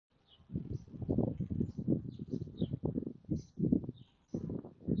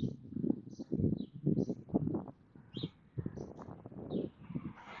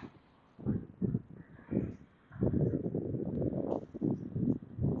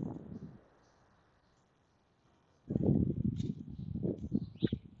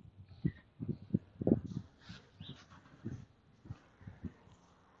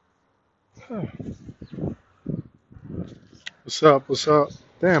What's up? What's up?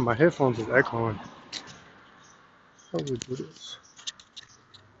 Damn, my headphones is echoing. How do we do this?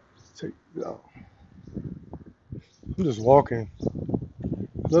 Take it out. I'm just walking.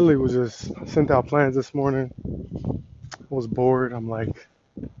 Literally was just sent out plans this morning. I was bored. I'm like,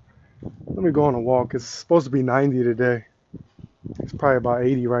 let me go on a walk. It's supposed to be 90 today. It's probably about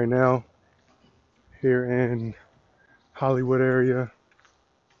 80 right now here in Hollywood area.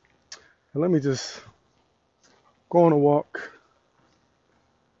 And let me just go on a walk.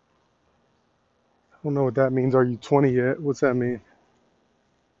 I don't know what that means. Are you 20 yet? What's that mean?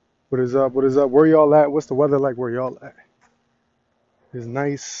 What is up? What is up? Where y'all at? What's the weather like where y'all at? It's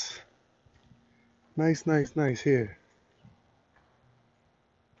nice, nice, nice, nice here.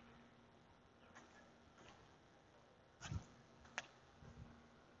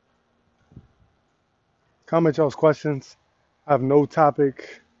 Comment y'all's questions. I have no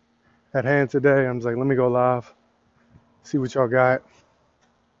topic at hand today. I'm just like, let me go live, see what y'all got,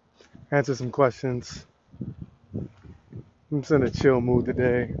 answer some questions. I'm just in a chill mood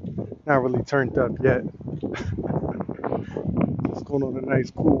today. Not really turned up yet. Just going on a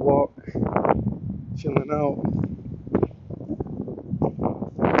nice cool walk, chilling out.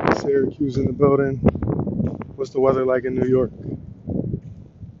 Syracuse in the building. What's the weather like in New York?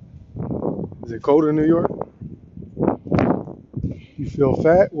 Is it cold in New York? You feel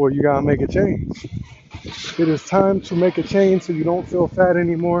fat? Well, you gotta make a change. It is time to make a change so you don't feel fat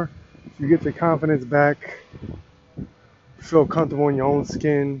anymore. You get your confidence back. You feel comfortable in your own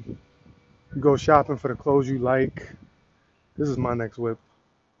skin. You go shopping for the clothes you like. This is my next whip.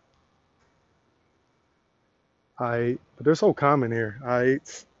 But they're so common here. I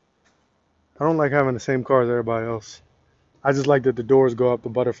don't like having the same car as everybody else. I just like that the doors go up, the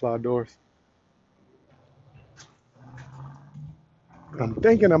butterfly doors. I'm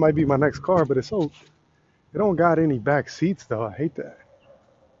thinking that might be my next car, but it don't got any back seats though. I hate that.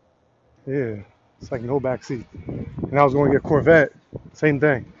 Yeah, it's like no back seat. And I was going to get Corvette, same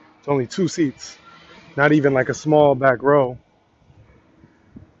thing. It's only two seats, not even like a small back row.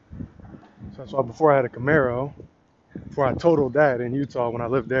 So that's why before I had a Camaro, before I totaled that in Utah when I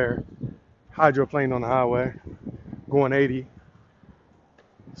lived there, hydroplaned on the highway, going 80.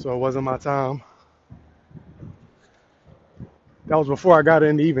 So it wasn't my time. That was before I got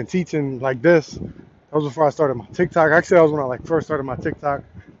into even teaching like this. That was before I started my TikTok. Actually, that was when I like first started my TikTok,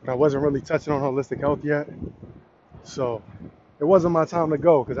 but I wasn't really touching on holistic health yet. So it wasn't my time to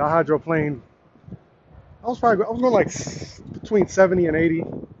go because I hydroplaned. I was going like between 70 and 80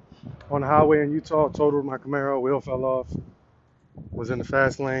 on the highway in Utah. Totaled my Camaro, wheel fell off, was in the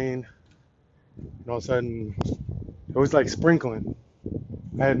fast lane, and all of a sudden it was like sprinkling.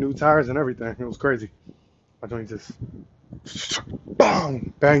 I had new tires and everything. It was crazy. My joint just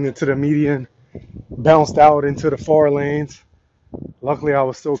bang, banged into the median, bounced out into the far lanes. Luckily, I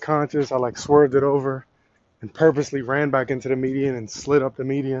was still conscious. I like swerved it over and purposely ran back into the median and slid up the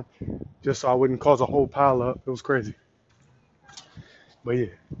median just so I wouldn't cause a whole pile up. It was crazy. But yeah,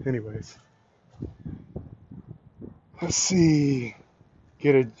 anyways. Let's see.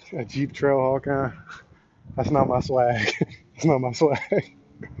 Get a Jeep Trailhawk on. That's not my swag. That's not my swag.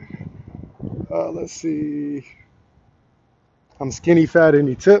 Let's see. I'm skinny fat.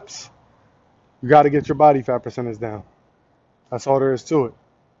 Any tips? You got to get your body fat percentage down. That's all there is to it.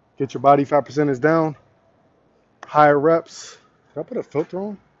 Get your body fat percentage down. Higher reps. Did I put a filter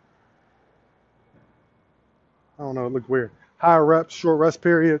on? I don't know. It looked weird. Higher reps, short rest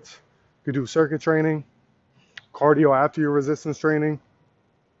periods. You do circuit training, cardio after your resistance training.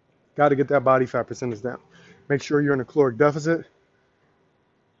 Got to get that body fat percentage down. Make sure you're in a caloric deficit.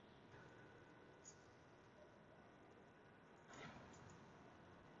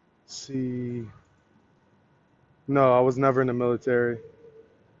 Let's see. No, I was never in the military.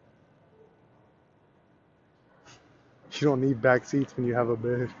 You don't need back seats when you have a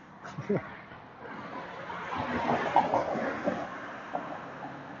bed.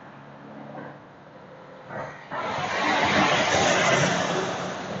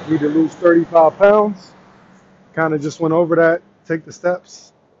 Need to lose 35 pounds. Kind of just went over that. Take the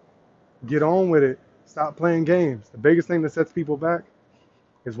steps. Get on with it. Stop playing games. The biggest thing that sets people back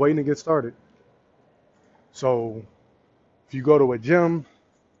is waiting to get started. So if you go to a gym,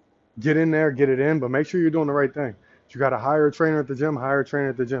 get in there, get it in, but make sure you're doing the right thing. If you got to hire a trainer at the gym, hire a trainer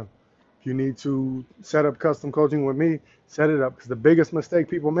at the gym. If you need to set up custom coaching with me, set it up. Because the biggest mistake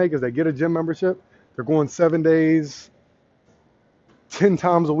people make is they get a gym membership. They're going 7 days, 10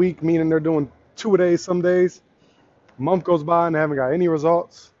 times a week, meaning they're doing 2 days some days. A month goes by and they haven't got any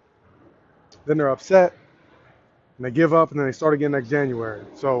results. Then they're upset and they give up and then they start again next January.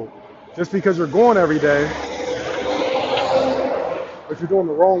 So just because you're going every day But if you're doing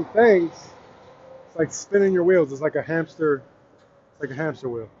the wrong things, it's like spinning your wheels. It's like a hamster. It's like a hamster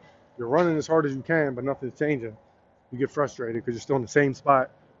wheel. You're running as hard as you can, but nothing's changing. You get frustrated because you're still in the same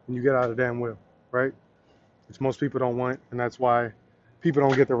spot when you get out of the damn wheel, right? Which most people don't want, and that's why people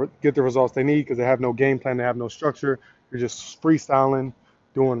don't get the results they need because they have no game plan, they have no structure. You're just freestyling,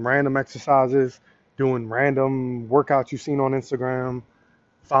 doing random exercises, doing random workouts you've seen on Instagram,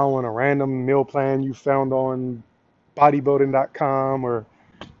 following a random meal plan you found on bodybuilding.com or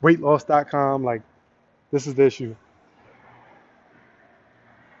weightloss.com. Like, this is the issue.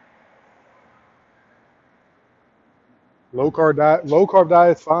 Low carb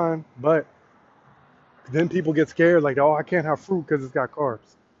diet's fine, but then people get scared, like, oh, I can't have fruit because it's got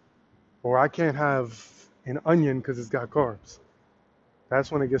carbs, or I can't have an onion because it's got carbs. That's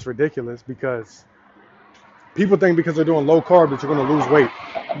when it gets ridiculous because people think because they're doing low carb that you're going to lose weight.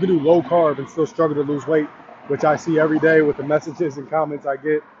 You can do low carb and still struggle to lose weight, which I see every day with the messages and comments I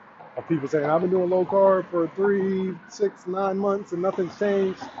get of people saying, I've been doing low carb for 3, 6, 9 months and nothing's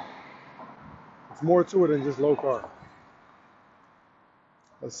changed. It's more to it than just low carb.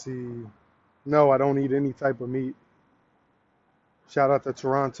 Let's see. No, I don't eat any type of meat. Shout out to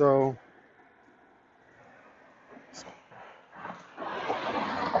Toronto.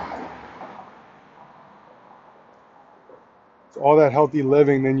 It's all that healthy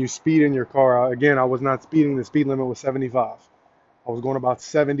living, then you speed in your car. Again, I was not speeding. The speed limit was 75. I was going about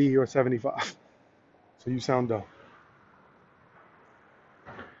 70 or 75. So you sound dumb.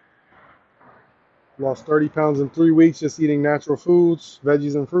 Lost 30 pounds in 3 weeks just eating natural foods,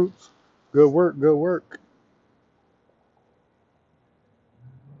 veggies and fruits. Good work, good work.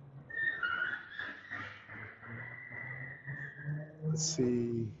 Let's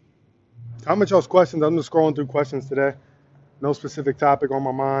see. Comment y'all's questions. I'm just scrolling through questions today. No specific topic on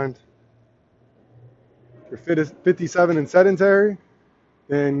my mind. If you're 57 and sedentary,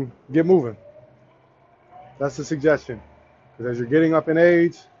 then get moving. That's the suggestion. Because as you're getting up in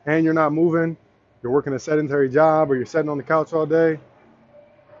age and you're not moving, you're working a sedentary job or you're sitting on the couch all day,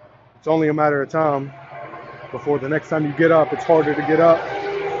 it's only a matter of time before the next time you get up, it's harder to get up.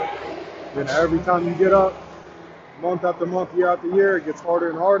 Then every time you get up, month after month, year after year, it gets harder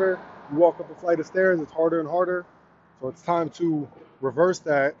and harder. You walk up a flight of stairs, it's harder and harder. So it's time to reverse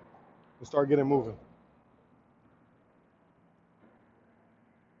that and start getting moving.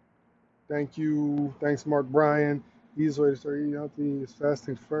 Thank you. Thanks, Mark Bryan. Easiest way to start eating healthy is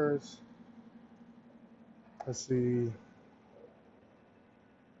fasting first. Let's see.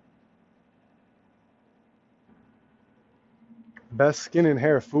 Best skin and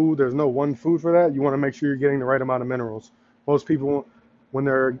hair food. There's no one food for that. You want to make sure you're getting the right amount of minerals. Most people, when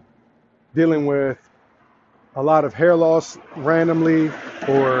they're dealing with a lot of hair loss randomly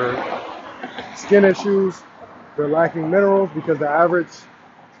or skin issues, they're lacking minerals because the average,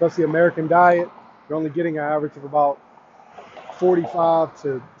 especially American diet, you're only getting an average of about 45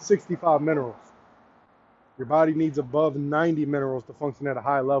 to 65 minerals. Your body needs above 90 minerals to function at a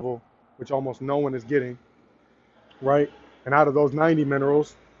high level, which almost no one is getting, right? And out of those 90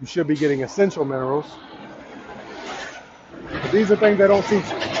 minerals, you should be getting essential minerals. But these are things they don't teach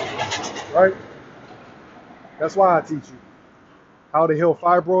you, right? That's why I teach you how to heal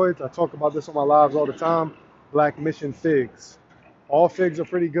fibroids. I talk about this on my lives all the time. Black Mission figs. All figs are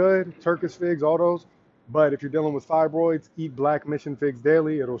pretty good, Turkish figs, all those. But if you're dealing with fibroids, eat Black Mission figs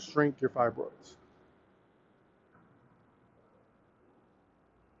daily. It'll shrink your fibroids.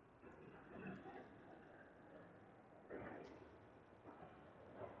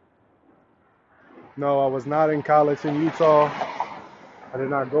 No, I was not in college in Utah. I did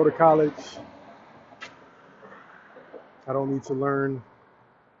not go to college. I don't need to learn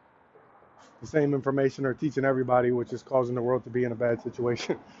the same information they're teaching everybody, which is causing the world to be in a bad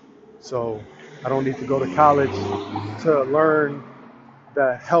situation. So I don't need to go to college to learn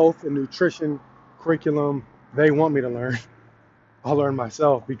the health and nutrition curriculum they want me to learn. I'll learn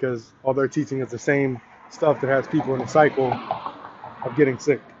myself because all they're teaching is the same stuff that has people in a cycle of getting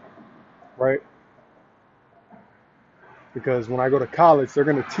sick, right? Because when I go to college, they're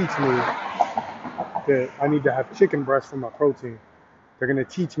going to teach me that I need to have chicken breast for my protein. They're going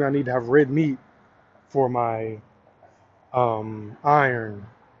to teach me I need to have red meat for my iron,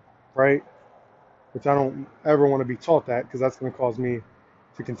 right? Which I don't ever want to be taught that because that's going to cause me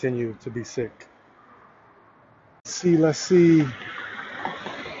to continue to be sick. Let's see.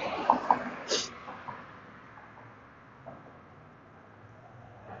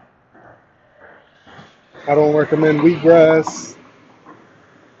 I don't recommend wheatgrass.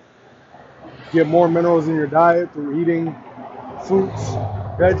 Get more minerals in your diet through eating fruits,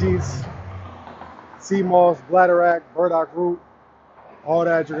 veggies, sea moss, bladderwrack, burdock root, All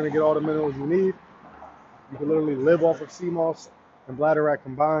that, you're going to get all the minerals you need. You can literally live off of sea moss and bladderwrack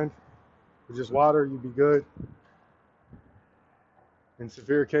combined with just water. You'd be good. In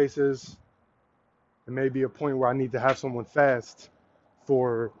severe cases, it may be a point where I need to have someone fast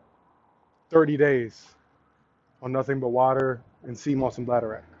for 30 days on nothing but water and sea moss and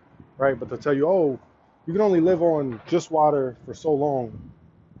bladderwrack, right? But they'll tell you, oh, you can only live on just water for so long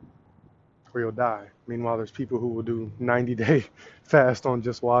or you'll die. Meanwhile, there's people who will do 90-day fast on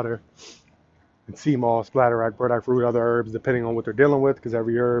just water and sea moss, bladderwrack, burdock root, other herbs, depending on what they're dealing with, because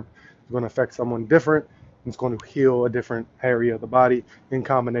every herb is going to affect someone different. And it's going to heal a different area of the body in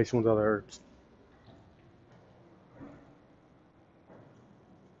combination with other herbs.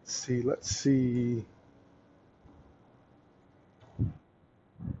 Let's see.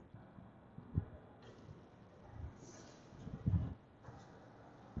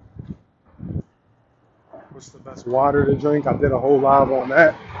 What's the best water to drink? I did a whole live on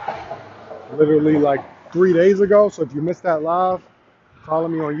that literally like 3 days ago. So if you missed that live, follow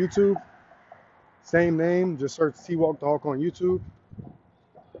me on YouTube. Same name, just search T-Walk the Hawk on YouTube.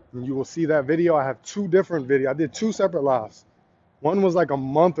 And you will see that video. I have two different videos. I did two separate lives. One was like a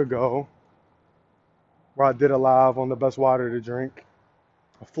month ago where I did a live on the best water to drink.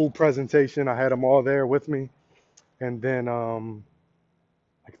 A full presentation. I had them all there with me. And then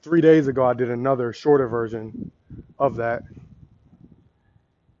like 3 days ago, I did another shorter version of that.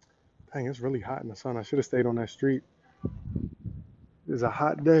 Dang, it's really hot in the sun. I should have stayed on that street. It's a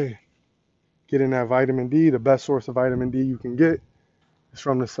hot day. Getting that vitamin D, the best source of vitamin D you can get is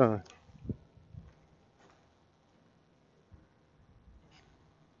from the sun.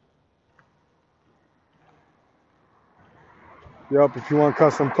 Yep, if you want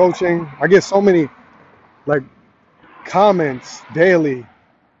custom coaching, I get so many like comments daily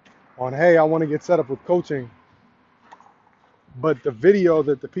on, hey, I want to get set up with coaching. But the video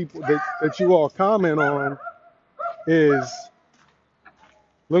that the people that you all comment on is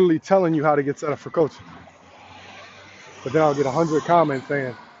literally telling you how to get set up for coaching. But then I'll get 100 comments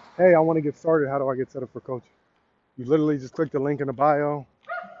saying, hey, I want to get started. How do I get set up for coaching? You literally just click the link in the bio.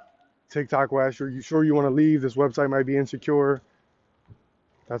 TikTok will ask you, are you sure you want to leave? This website might be insecure.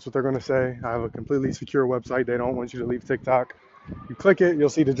 That's what they're going to say. I have a completely secure website. They don't want you to leave TikTok. You click it, you'll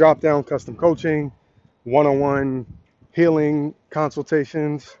see the drop down, custom coaching, one-on-one healing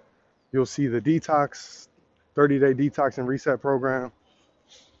consultations. You'll see the detox, 30-day detox and reset program.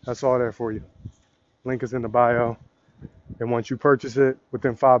 That's all there for you. Link is in the bio. And once you purchase it,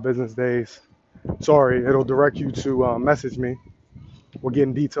 within 5 business days, it'll direct you to message me. We'll get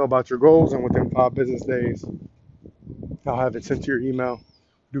in detail about your goals, and within 5 business days, I'll have it sent to your email.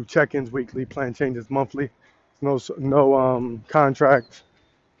 Do check-ins weekly, plan changes monthly. No contract.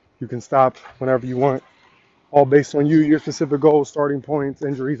 You can stop whenever you want. All based on you, your specific goals, starting points,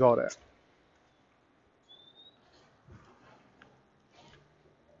 injuries, all that.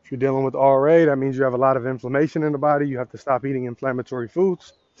 If you're dealing with RA, that means you have a lot of inflammation in the body. You have to stop eating inflammatory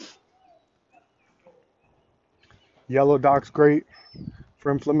foods. Yellow doc's great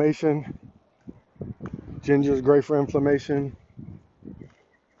for inflammation. Ginger is great for inflammation.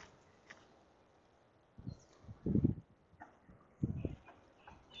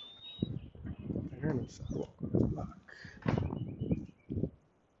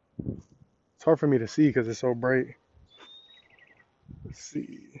 It's hard for me to see because it's so bright. Let's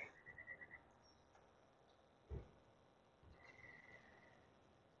see.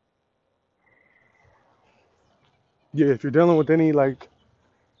 Yeah, if you're dealing with any like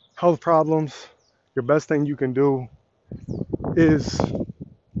health problems, your best thing you can do is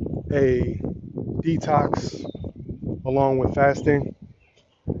a detox along with fasting,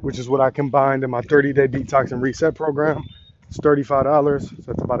 which is what I combined in my 30-day detox and reset program. It's $35, so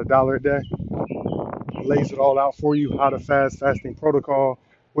that's about $1 a day. It lays it all out for you, how to fast, fasting protocol,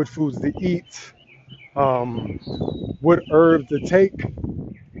 what foods to eat, what herbs to take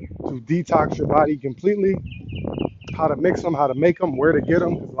to detox your body completely, how to mix them, how to make them, where to get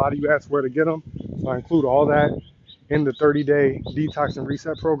them, because a lot of you ask where to get them. So I include all that in the 30-day detox and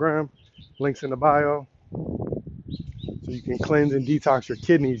reset program. Links in the bio. So you can cleanse and detox your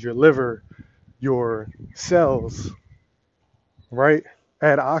kidneys, your liver, your cells, right?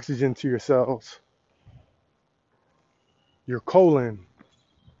 Add oxygen to your cells, your colon,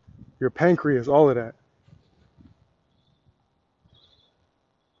 your pancreas, all of that.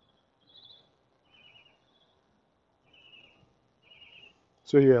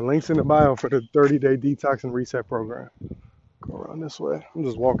 So yeah, links in the bio for the 30-day detox and reset program. Go around this way. I'm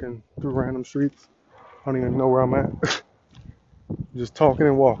just walking through random streets. I don't even know where I'm at. Just talking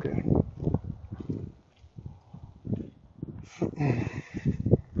and walking.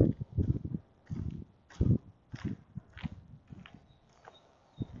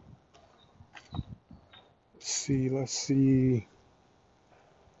 Let's see.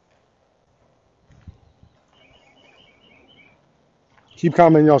 Keep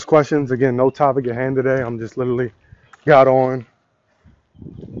commenting y'all's questions. Again, no topic at hand today. I'm just literally got on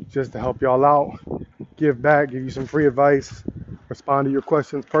just to help y'all out, give back, give you some free advice, respond to your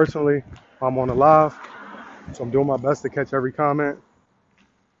questions personally. I'm on the live, so I'm doing my best to catch every comment.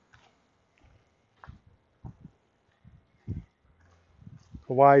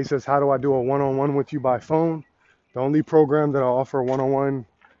 Hawaii says, how do I do a one-on-one with you by phone? The only program that I offer one-on-one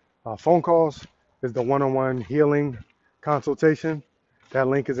phone calls is the one-on-one healing consultation. That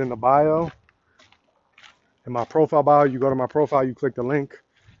link is in the bio. In my profile bio, you go to my profile, you click the link.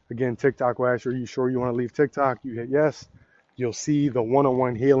 Again, TikTok will ask you, are you sure you want to leave TikTok? You hit yes. You'll see the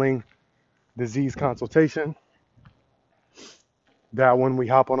one-on-one healing disease consultation. That one we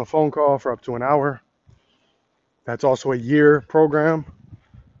hop on a phone call for up to an hour. That's also a year program.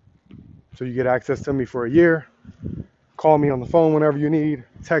 So you get access to me for a year. Call me on the phone whenever you need.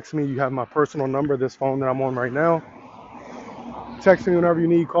 Text me. You have my personal number, this phone that I'm on right now. Text me whenever you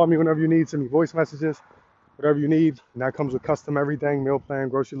need. Call me whenever you need. Send me voice messages, whatever you need. And that comes with custom everything, meal plan,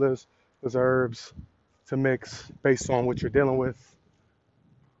 grocery list, there's herbs to mix based on what you're dealing with.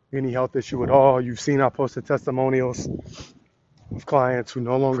 Any health issue at all. You've seen I posted testimonials of clients who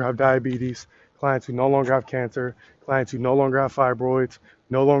no longer have diabetes, clients who no longer have cancer, clients who no longer have fibroids,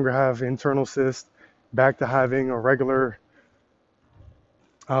 no longer have internal cysts, back to having a regular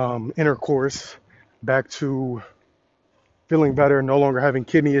intercourse, back to feeling better, no longer having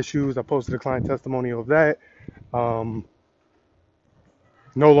kidney issues. I posted a client testimonial of that. No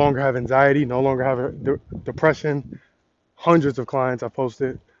longer have anxiety, no longer have depression. Hundreds of clients I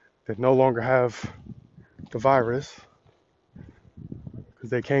posted that no longer have the virus because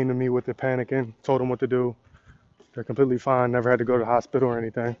they came to me with the panicking, told them what to do. They're completely fine, never had to go to the hospital or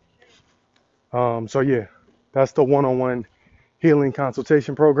anything. So yeah, that's the one-on-one healing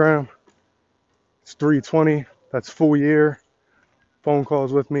consultation program. It's $320. That's full year. Phone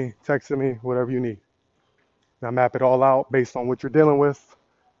calls with me, texting me, whatever you need. And I map it all out based on what you're dealing with.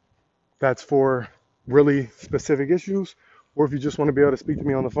 That's for really specific issues, or if you just want to be able to speak to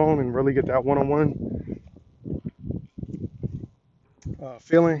me on the phone and really get that one-on-one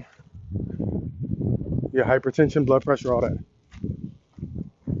feeling. Yeah, hypertension, blood pressure, all that.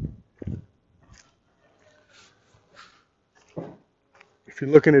 If you're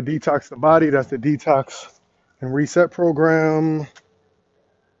looking to detox the body, that's the Detox and Reset program.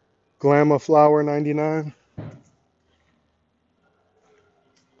 Glamour Flower 99.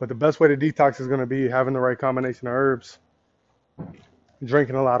 But the best way to detox is going to be having the right combination of herbs,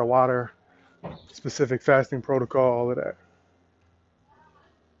 drinking a lot of water, specific fasting protocol, all of that.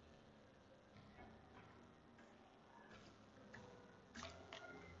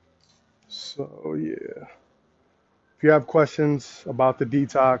 So yeah, if you have questions about the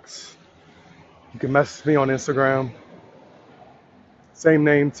detox, you can message me on Instagram. Same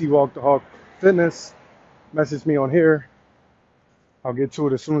name, T-Walk the Hawk Fitness. Message me on here. I'll get to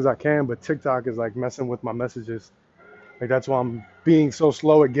it as soon as I can, but TikTok is like messing with my messages. Like that's why I'm being so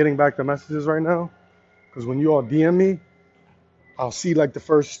slow at getting back the messages right now. Because when you all DM me, I'll see like the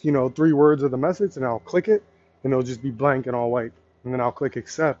first, 3 words of the message and I'll click it and it'll just be blank and all white. And then I'll click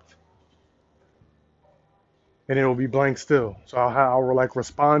accept and it'll be blank still. So I'll like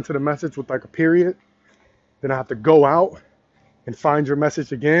respond to the message with like a period. Then I have to go out and find your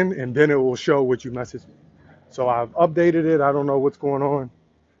message again and then it will show what you messaged me. So I've updated it. I don't know what's going on.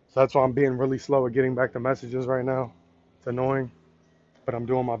 So that's why I'm being really slow at getting back the messages right now. It's annoying, but I'm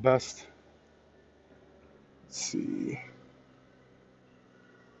doing my best. Let's see.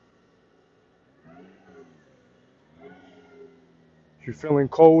 If you're feeling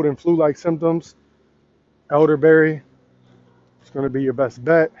cold and flu-like symptoms, elderberry is going to be your best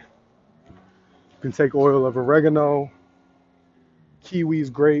bet. You can take oil of oregano. Kiwi is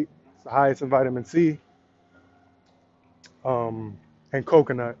great. It's the highest in vitamin C. And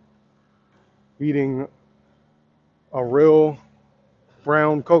coconut. Eating a real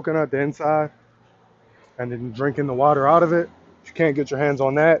brown coconut, the inside, and then drinking the water out of it. If you can't get your hands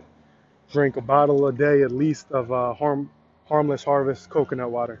on that, drink a bottle a day at least of Harmless Harvest coconut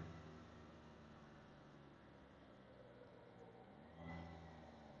water.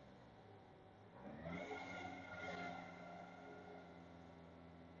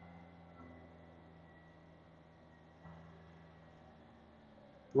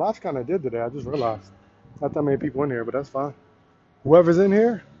 Lots kind of did today. I just realized. Not that many people in here, but that's fine. Whoever's in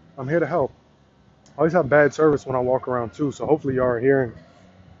here, I'm here to help. I always have bad service when I walk around too, so hopefully y'all are hearing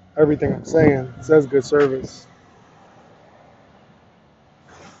everything I'm saying. It says good service.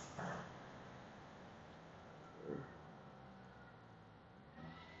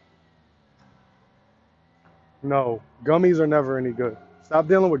 No, gummies are never any good. Stop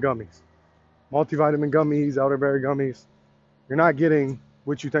dealing with gummies. Multivitamin gummies, elderberry gummies. You're not getting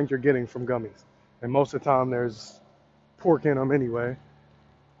what you think you're getting from gummies. And most of the time, there's pork in them anyway,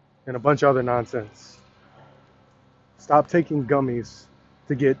 and a bunch of other nonsense. Stop taking gummies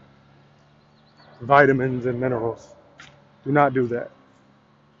to get vitamins and minerals. Do not do that.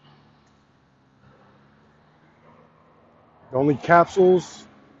 The only capsules,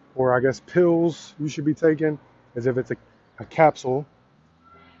 or I guess pills, you should be taking is if it's a capsule,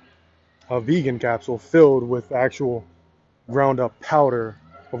 a vegan capsule filled with actual ground up powder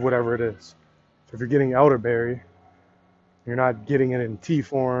of whatever it is. So if you're getting elderberry, you're not getting it in tea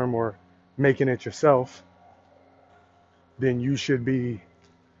form or making it yourself, then you should be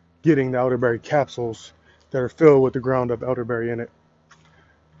getting the elderberry capsules that are filled with the ground up elderberry in it.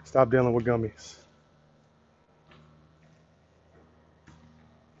 Stop dealing with gummies.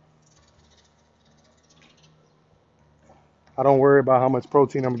 I don't worry about how much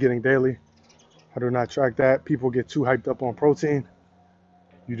protein I'm getting daily. I do not track that. People get too hyped up on protein.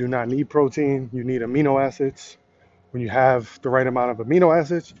 You do not need protein. You need amino acids. When you have the right amount of amino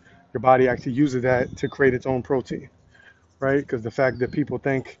acids, your body actually uses that to create its own protein, right? Because the fact that people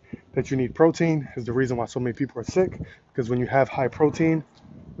think that you need protein is the reason why so many people are sick. Because when you have high protein,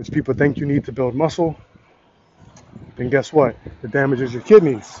 which people think you need to build muscle, then guess what? It damages your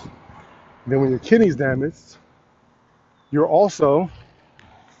kidneys. Then when your kidneys damaged, you're also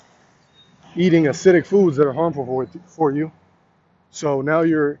eating acidic foods that are harmful for you. So now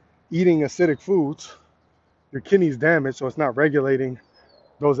you're eating acidic foods, your kidneys damaged, so it's not regulating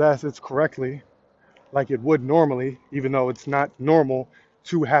those acids correctly like it would normally, even though it's not normal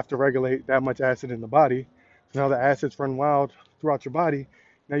to have to regulate that much acid in the body. So now the acids run wild throughout your body.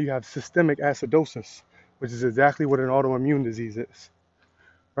 Now you have systemic acidosis, which is exactly what an autoimmune disease is,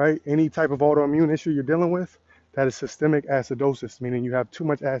 right? Any type of autoimmune issue you're dealing with, that is systemic acidosis, meaning you have too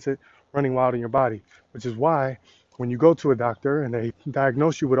much acid running wild in your body, which is why when you go to a doctor and they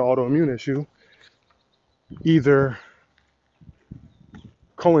diagnose you with an autoimmune issue, either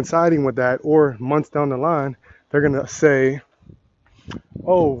coinciding with that or months down the line, they're going to say,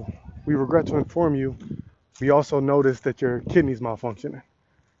 oh, we regret to inform you, we also noticed that your kidney's malfunctioning.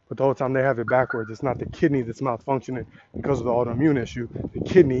 But the whole time they have it backwards. It's not the kidney that's malfunctioning because of the autoimmune issue. The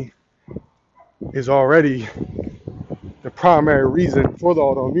kidney is already the primary reason for the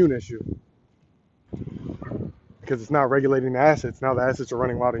autoimmune issue because it's not regulating the acids. Now the acids are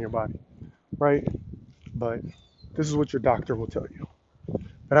running wild in your body, right? But this is what your doctor will tell you.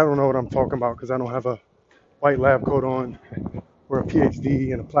 But I don't know what I'm talking about because I don't have a white lab coat on or a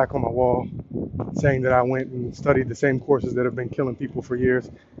PhD and a plaque on my wall saying that I went and studied the same courses that have been killing people for years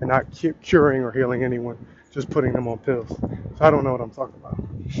and not curing or healing anyone, just putting them on pills. So I don't know what I'm talking about.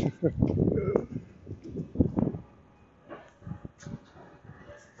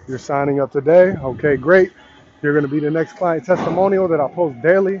 You're signing up today. Okay, great. You're going to be the next client testimonial that I post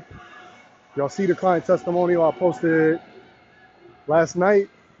daily. Y'all see the client testimonial I posted last night?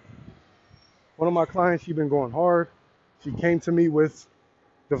 One of my clients, she's been going hard. She came to me with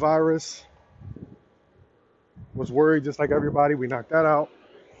the virus, was worried just like everybody. We knocked that out.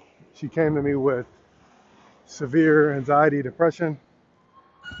 She came to me with severe anxiety, depression.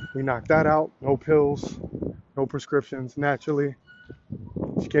 We knocked that out. No pills, no prescriptions, naturally.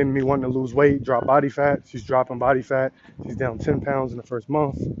 She came to me wanting to lose weight, drop body fat. She's dropping body fat. She's down 10 pounds in the first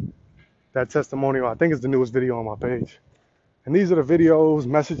month. That testimonial, I think, is the newest video on my page. And these are the videos,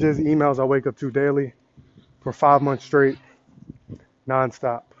 messages, emails I wake up to daily for 5 months straight,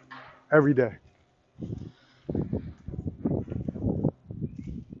 nonstop, every day.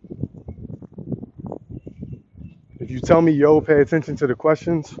 If you tell me, yo, pay attention to the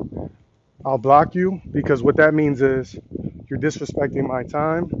questions, I'll block you, because what that means is you're disrespecting my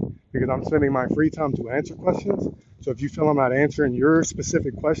time because I'm spending my free time to answer questions. So if you feel I'm not answering your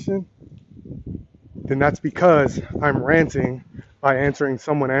specific question, then that's because I'm ranting by answering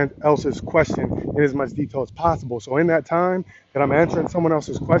someone else's question in as much detail as possible. So in that time that I'm answering someone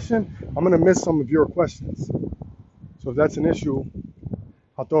else's question, I'm going to miss some of your questions. So if that's an issue,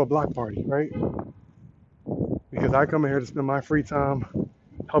 I'll throw a block party, right? Because I come in here to spend my free time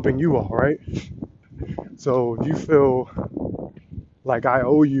helping you all, right? So if you feel like I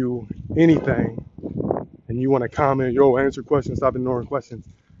owe you anything and you want to comment, yo, answer questions, stop ignoring questions,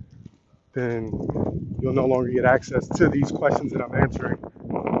 then you'll no longer get access to these questions that I'm answering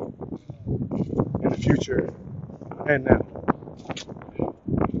in the future and now.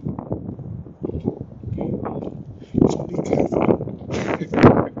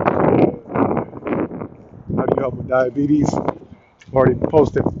 How do you help with diabetes? I've already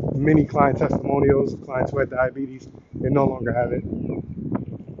posted many client testimonials of clients who had diabetes and no longer have it,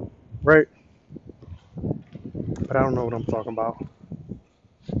 right? But I don't know what I'm talking about.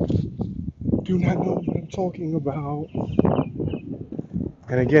 Do not know what I'm talking about.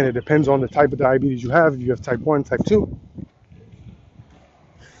 And again, it depends on the type of diabetes you have. If you have type 1, type 2.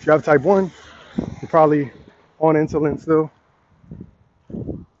 If you have type 1, you're probably on insulin still.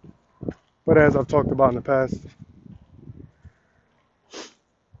 But as I've talked about in the past,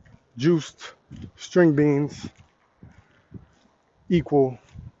 juiced string beans equal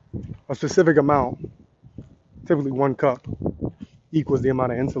a specific amount, typically 1 cup, equals the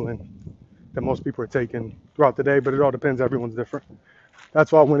amount of insulin that most people are taking throughout the day, but it all depends. Everyone's different.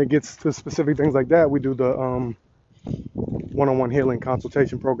 That's why when it gets to specific things like that, we do the one-on-one healing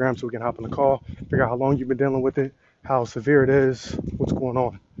consultation program, so we can hop on the call, figure out how long you've been dealing with it, how severe it is, what's going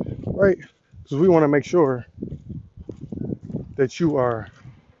on, right? Because we want to make sure that you are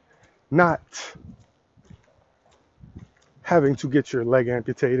not having to get your leg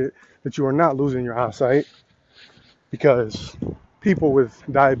amputated, that you are not losing your eyesight, because people with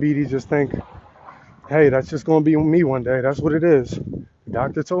diabetes just think, hey, that's just going to be me one day. That's what it is. The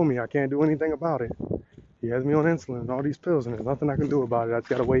doctor told me I can't do anything about it. He has me on insulin and all these pills, and there's nothing I can do about it. I just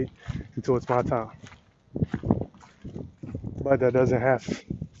got to wait until it's my time. But that doesn't have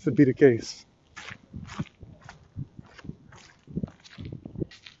to be the case.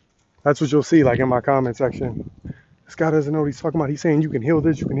 That's what you'll see, like in my comment section. This guy doesn't know what he's talking about. He's saying you can heal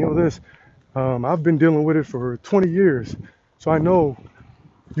this, you can heal this. I've been dealing with it for 20 years, so I know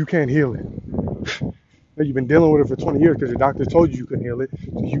you can't heal it. You've been dealing with it for 20 years because your doctor told you couldn't heal it,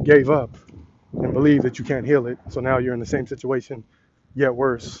 so you gave up and believe that you can't heal it. So now you're in the same situation, yet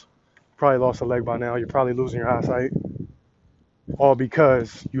worse. Probably lost a leg by now. You're probably losing your eyesight, all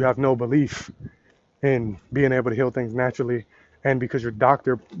because you have no belief in being able to heal things naturally, and because your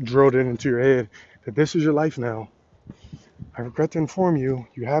doctor drilled it into your head that this is your life now. I regret to inform you,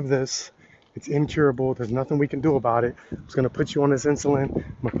 you have this. It's incurable. There's nothing we can do about it. I'm just going to put you on this insulin.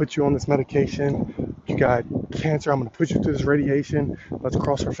 I'm going to put you on this medication. You got cancer. I'm going to put you through this radiation. Let's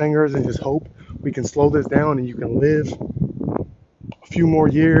cross our fingers and just hope we can slow this down and you can live a few more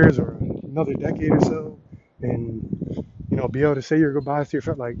years or another decade or so and, you know, be able to say your goodbyes to your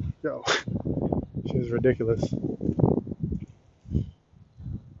friend. Like, yo, shit is ridiculous.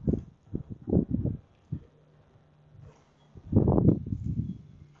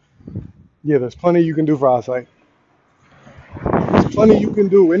 Yeah, there's plenty you can do for eyesight. There's plenty you can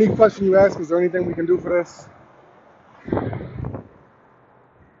do. Any question you ask, is there anything we can do for this?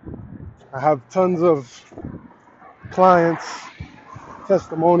 I have tons of clients,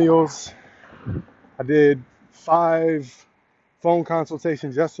 testimonials. I did 5 phone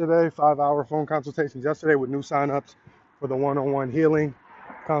consultations yesterday, 5-hour phone consultations yesterday with new signups for the one-on-one healing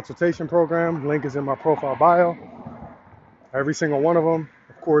consultation program. Link is in my profile bio. Every single one of them,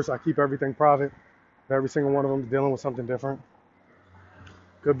 of course, I keep everything private. Every single one of them is dealing with something different.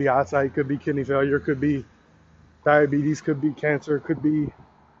 Could be eyesight, could be kidney failure, could be diabetes, could be cancer, could be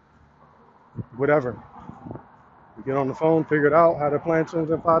whatever. You get on the phone, figure it out, how the plan changes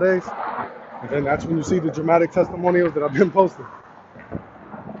in 5 days, and then that's when you see the dramatic testimonials that I've been posting.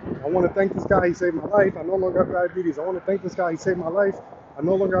 I want to thank this guy, he saved my life. I no longer have diabetes. I want to thank this guy, he saved my life. I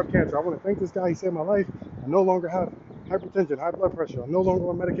no longer have cancer. I want to thank this guy, he saved my life. I no longer have hypertension, high blood pressure. I'm no longer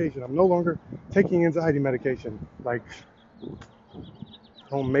on medication. I'm no longer taking anxiety medication. Like,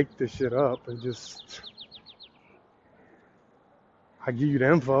 don't make this shit up and just, I give you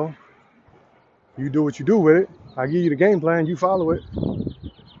the info. You do what you do with it. I give you the game plan, you follow it.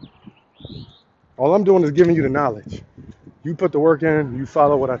 All I'm doing is giving you the knowledge. You put the work in, you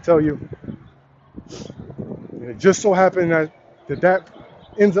follow what I tell you. And it just so happened that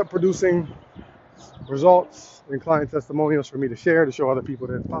ends up producing results and client testimonials for me to share, to show other people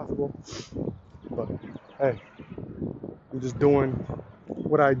that it's possible. But hey, I'm just doing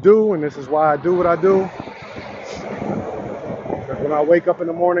what I do, and this is why I do what I do. Because when I wake up in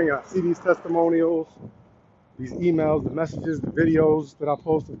the morning and I see these testimonials, these emails, the messages, the videos that I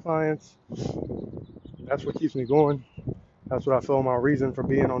post to clients, that's what keeps me going. That's what I feel my reason for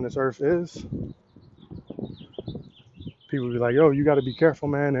being on this earth is. People be like, yo, you got to be careful,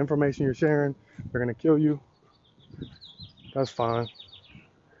 man. The information you're sharing, they're going to kill you. That's fine.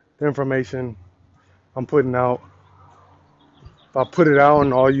 The information I'm putting out, if I put it out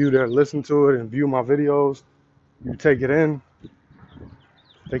and all you that listen to it and view my videos, you take it in,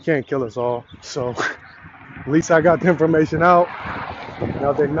 they can't kill us all. So at least I got the information out.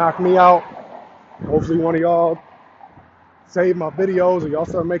 Now they knock me out. Hopefully one of y'all save my videos or y'all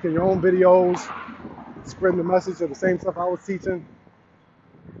start making your own videos, spreading the message of the same stuff I was teaching.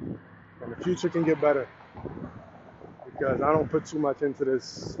 And the future can get better because I don't put too much into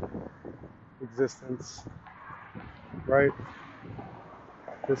this existence, right?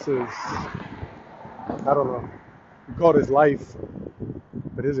 This is, I don't know, you call this life,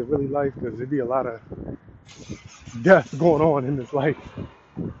 but is it really life? Because there'd be a lot of death going on in this life,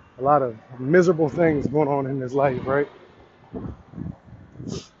 a lot of miserable things going on in this life, right?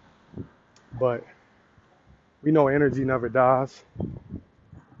 But we know energy never dies.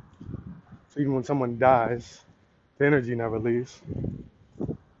 So even when someone dies, the energy never leaves.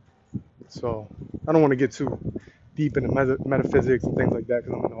 So I don't want to get too deep into metaphysics and things like that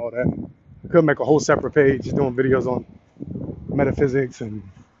because I'm into all that. I could make a whole separate page just doing videos on metaphysics and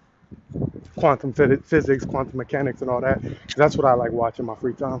quantum physics, quantum mechanics, and all that. 'Cause that's what I like watching in my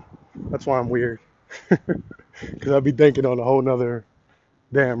free time. That's why I'm weird. Because I'll be thinking on a whole nother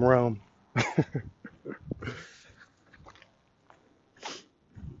damn realm.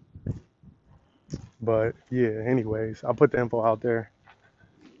 But yeah, anyways, I'll put the info out there.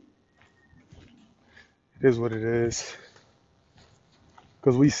 It is what it is.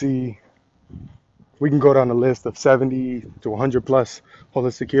 Because we can go down the list of 70 to 100 plus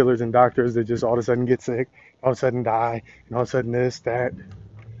holistic healers and doctors that just all of a sudden get sick, all of a sudden die, and all of a sudden this, that.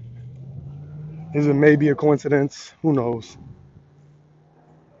 Is it maybe a coincidence? Who knows?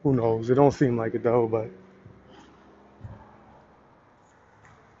 Who knows? It don't seem like it though, but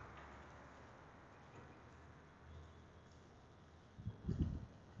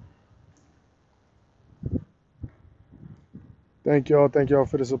thank y'all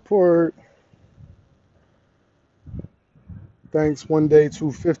for the support. Thanks, one day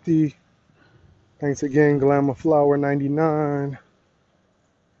 250. Thanks again, Glamour Flower 99.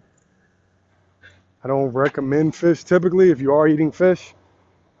 I don't recommend fish typically. If you are eating fish,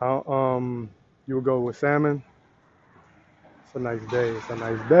 you will go with salmon. It's a nice day. It's a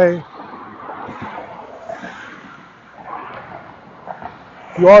nice day.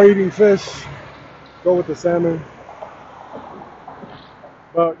 If you are eating fish, go with the salmon.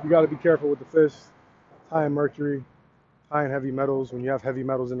 But you got to be careful with the fish. It's high in mercury, high in heavy metals. When you have heavy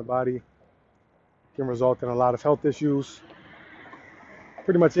metals in the body, it can result in a lot of health issues.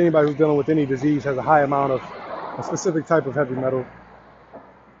 Pretty much anybody who's dealing with any disease has a high amount of a specific type of heavy metal.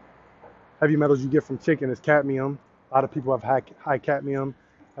 Heavy metals you get from chicken is cadmium. A lot of people have high cadmium.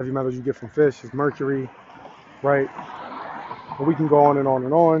 Heavy metals you get from fish is mercury, right? But we can go on and on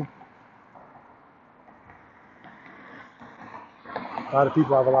and on. A lot of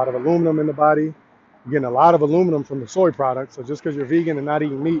people have a lot of aluminum in the body. You're getting a lot of aluminum from the soy products. So just because you're vegan and not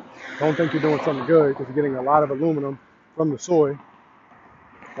eating meat, don't think you're doing something good because you're getting a lot of aluminum from the soy.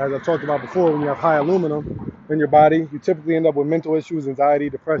 As I talked about before, when you have high aluminum in your body, you typically end up with mental issues, anxiety,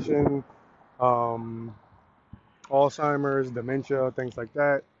 depression, Alzheimer's, dementia, things like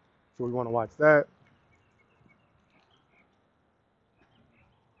that. So we want to watch that.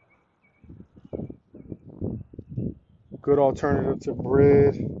 Good alternative to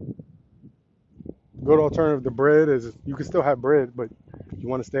bread. Good alternative to bread is you can still have bread, but you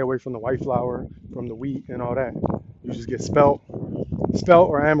want to stay away from the white flour, from the wheat and all that. You just get spelt. Spelt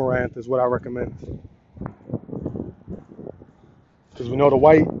or amaranth is what I recommend. Because we know the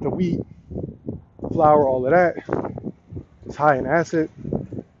wheat, flour, all of that is high in acid.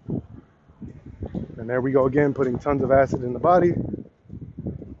 And there we go again, putting tons of acid in the body,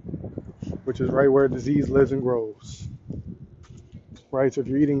 which is right where disease lives and grows. Right, so if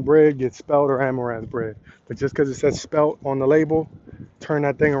you're eating bread, get spelt or amaranth bread. But just because it says spelt on the label, turn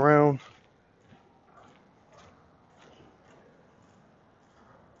that thing around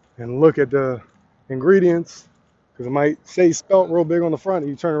and look at the ingredients, because it might say spelt real big on the front, and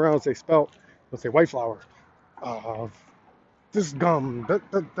you turn around and say spelt, it'll say white flour. This gum,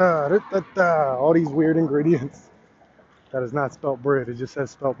 all these weird ingredients. That is not spelt bread. It just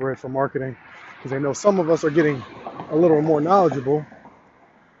says spelt bread for marketing, because they know some of us are getting a little more knowledgeable.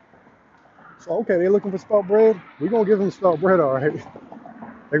 So, okay, they're looking for spelt bread. We're going to give them spelt bread, all right.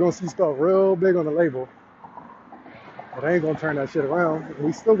 They're going to see spelt real big on the label. But they ain't going to turn that shit around. And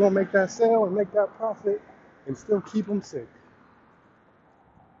we still going to make that sale and make that profit and still keep them sick.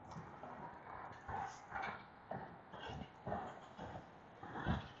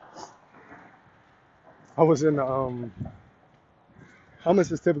 I was in the,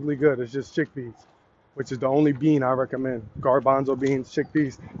 hummus is typically good. It's just chickpeas, which is the only bean I recommend. Garbanzo beans,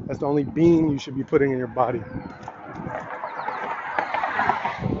 chickpeas. That's the only bean you should be putting in your body.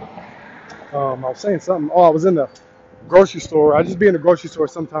 I was saying something. Oh, I was in the grocery store. I just be in the grocery store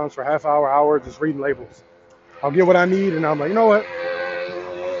sometimes for half hour, just reading labels. I'll get what I need, and I'm like, you know what?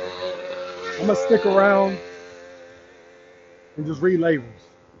 I'm gonna stick around and just read labels.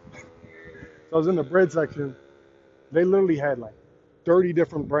 So I was in the bread section. They literally had like 30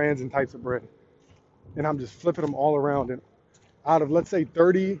 different brands and types of bread. And I'm just flipping them all around. And out of, let's say,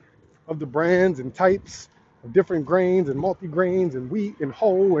 30 of the brands and types of different grains and multi-grains and wheat and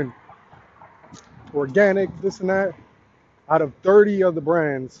whole and organic, this and that, out of 30 of the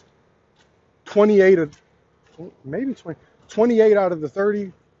brands, 28 of, maybe 20, 28 out of the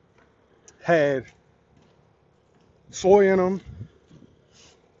 30 had soy in them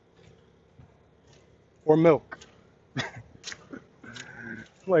or milk.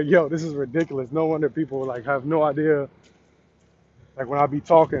 Like, yo, this is ridiculous. No wonder people like have no idea. Like when I be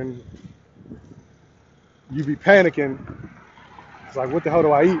talking, you be panicking. It's like, what the hell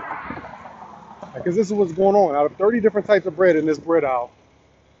do I eat? Because this is what's going on. Out of 30 different types of bread in this bread aisle,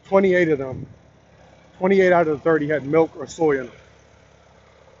 28 of them, 28 out of the 30 had milk or soy in them.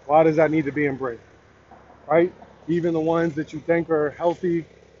 Why does that need to be in bread? Right? Even the ones that you think are healthy,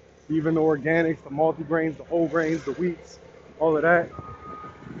 even the organics, the multigrains, the whole grains, the wheats, all of that,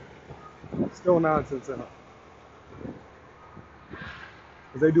 still nonsense in them.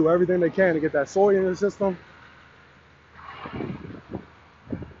 Because they do everything they can to get that soy in the system.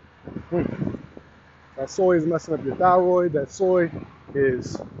 That soy is messing up your thyroid. That soy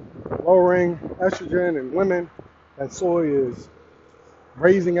is lowering estrogen in women. That soy is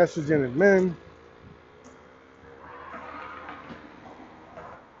raising estrogen in men.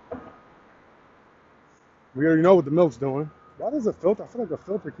 We already know what the milk's doing. Why does it filter? I feel like the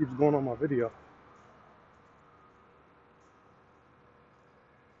filter keeps going on my video.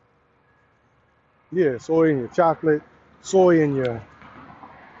 Yeah, soy in your chocolate, soy in your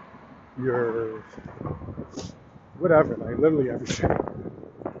whatever, like literally everything.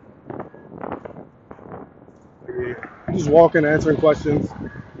 Just walking, answering questions,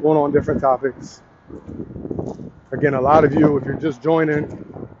 going on different topics. Again, a lot of you, if you're just joining,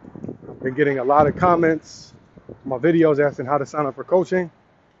 I've been getting a lot of comments on my videos asking how to sign up for coaching.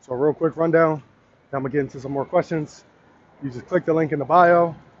 So real quick rundown, then I'm gonna get into some more questions. You just click the link in the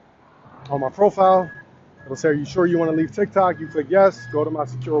bio on my profile. It'll say, are you sure you want to leave TikTok? You click yes, go to my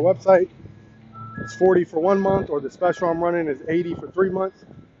secure website. It's $40 for 1 month, or the special I'm running is $80 for 3 months.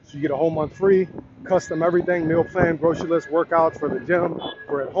 So you get a whole month free, custom everything, meal plan, grocery list, workouts for the gym,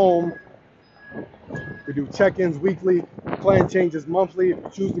 or at home. We do check-ins weekly, plan changes monthly if you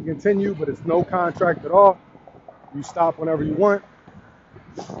choose to continue, but it's no contract at all. You stop whenever you want.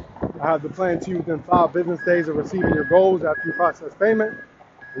 I have the plan to you within 5 business days of receiving your goals after you process payment.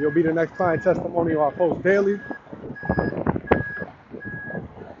 And you'll be the next client testimonial I post daily.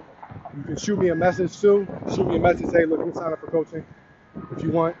 You can shoot me a message too. Shoot me a message, say, look, let me sign up for coaching. If you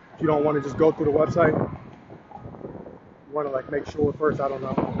want, if you don't want to just go through the website. You want to like make sure first, I don't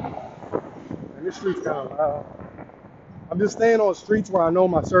know. And this street's kind of loud. I'm just staying on streets where I know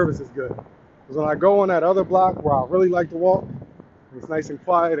my service is good. Because when I go on that other block where I really like to walk, it's nice and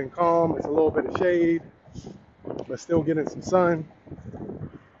quiet and calm. It's a little bit of shade, but still getting some sun.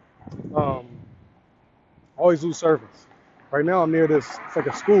 Always lose service. Right now I'm near this, it's like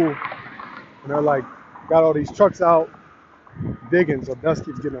a school, and they're like, got all these trucks out digging, so dust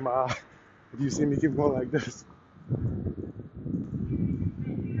keeps getting in my eye. If you see me keep going like this.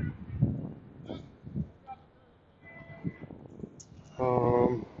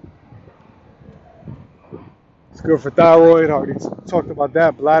 It's good for thyroid. I already talked about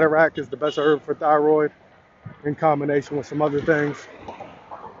that. Bladderwrack is the best herb for thyroid in combination with some other things.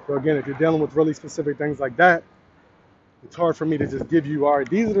 So again, if you're dealing with really specific things like that, it's hard for me to just give you, all right,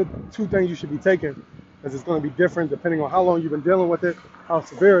 these are the 2 things you should be taking, because it's going to be different depending on how long you've been dealing with it, how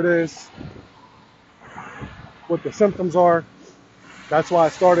severe it is, what the symptoms are. That's why I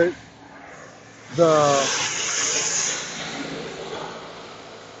started the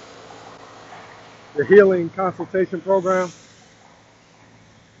healing consultation program.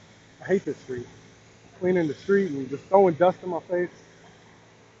 I hate this street. Cleaning the street and just throwing dust in my face.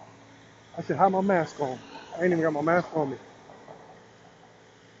 I should have my mask on. I ain't even got my mask on me.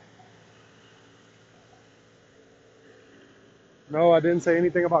 No, I didn't say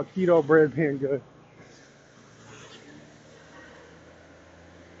anything about keto bread being good.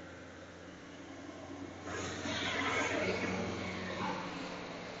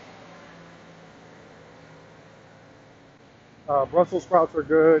 Brussels sprouts are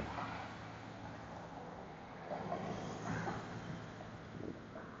good.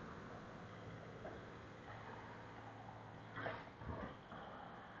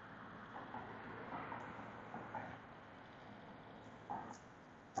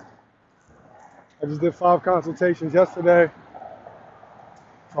 I just did 5 consultations yesterday.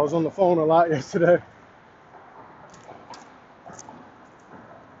 I was on the phone a lot yesterday.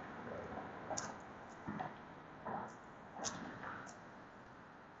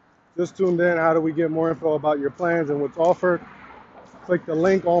 Just tuned in. How do we get more info about your plans and what's offered? Click the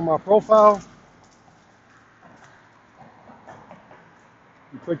link on my profile.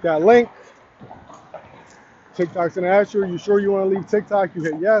 You click that link. TikTok's gonna ask you, are you sure you want to leave TikTok? You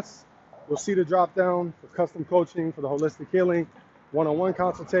hit yes. You'll see the drop down for custom coaching, for the holistic healing, one-on-one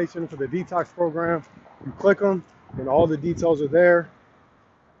consultation, for the detox program. You click them, and all the details are there,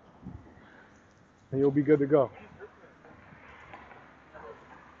 and you'll be good to go.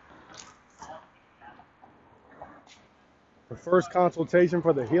 The first consultation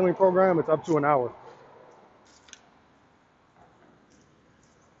for the healing program, it's up to an hour.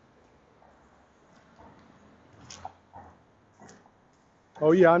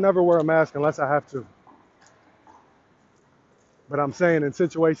 Oh yeah, I never wear a mask unless I have to. But I'm saying in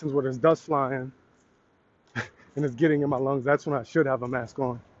situations where there's dust flying and it's getting in my lungs, that's when I should have a mask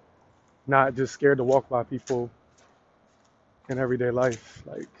on. Not just scared to walk by people in everyday life.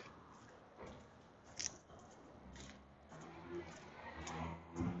 Like,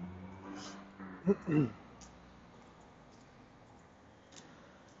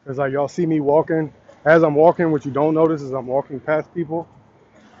 it's like y'all see me walking. As I'm walking, what you don't notice is I'm walking past people.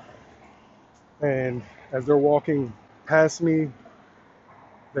 And as they're walking past me,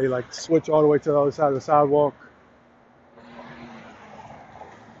 they like switch all the way to the other side of the sidewalk.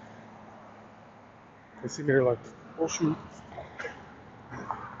 They see me, they're like, oh shoot.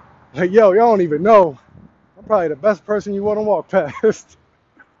 Like, yo, y'all don't even know. I'm probably the best person you want to walk past.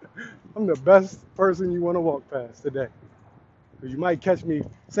 I'm the best person you want to walk past today. Because you might catch me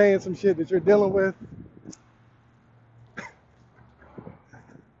saying some shit that you're dealing with.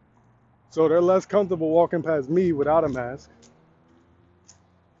 So they're less comfortable walking past me without a mask.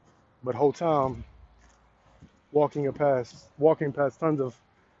 But whole time walking past tons of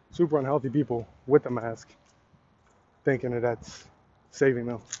super unhealthy people with a mask, thinking that that's saving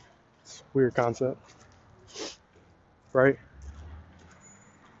them. It's a weird concept, right?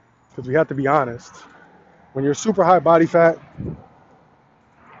 Because we have to be honest. When you're super high body fat,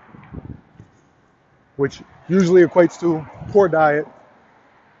 which usually equates to poor diet,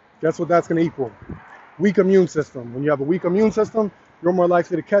 guess what that's going to equal? Weak immune system. When you have a weak immune system, you're more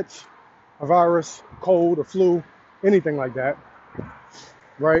likely to catch a virus, cold, a flu, anything like that,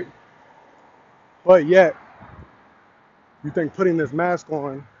 right? But yet, you think putting this mask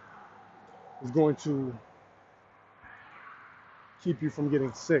on is going to keep you from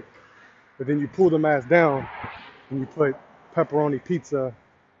getting sick. But then you pull the mask down and you put pepperoni pizza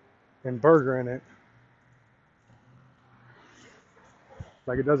and burger in it.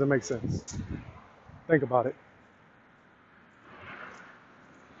 Like, it doesn't make sense. Think about it.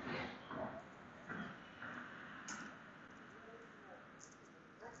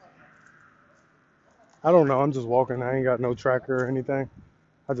 I don't know. I'm just walking. I ain't got no tracker or anything.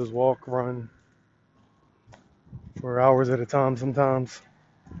 I just walk, run for hours at a time sometimes.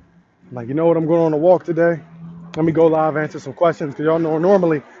 I'm like, you know what? I'm going on a walk today. Let me go live, answer some questions. Because y'all know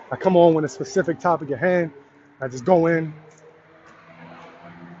normally I come on with a specific topic at hand. I just go in.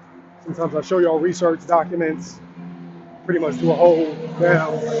 Sometimes I show y'all research documents. Pretty much do a whole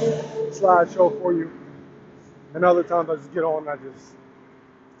damn slideshow for you. And other times I just get on and I just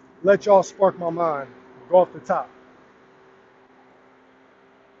let y'all spark my mind. Go off the top.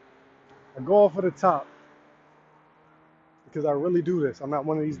 I go off of the top because I really do this. I'm not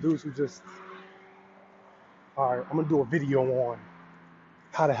one of these dudes who just, all right, I'm going to do a video on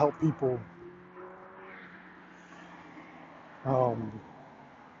how to help people.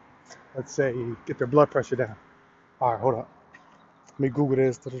 Let's say get their blood pressure down. All right, hold up. Let me Google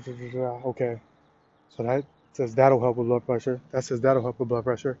this. Okay. So that says that'll help with blood pressure. That says that'll help with blood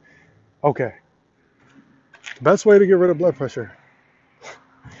pressure. Okay. The best way to get rid of blood pressure.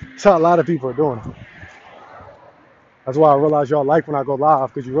 That's how a lot of people are doing it. That's why I realize y'all like when I go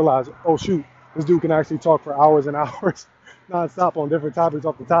live, because you realize, oh shoot, this dude can actually talk for hours and hours non-stop on different topics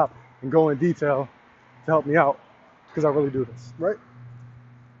off the top and go in detail to help me out, because I really do this, right?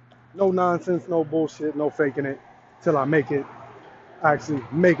 No nonsense, no bullshit, no faking it till I make it, actually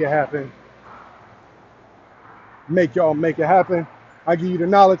make it happen. Make y'all make it happen. I give you the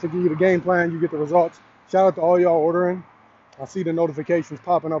knowledge, I give you the game plan, you get the results. Shout out to all y'all ordering. I see the notifications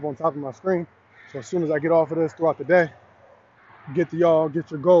popping up on top of my screen. So as soon as I get off of this throughout the day, get to y'all, get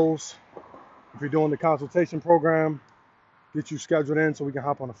your goals. If you're doing the consultation program, get you scheduled in so we can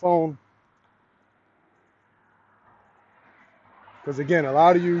hop on the phone. Because again, a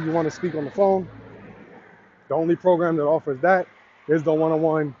lot of you want to speak on the phone. The only program that offers that is the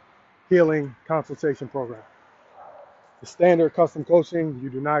one-on-one healing consultation program. The standard custom coaching, you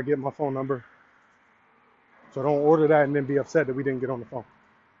do not get my phone number. So don't order that and then be upset that we didn't get on the phone.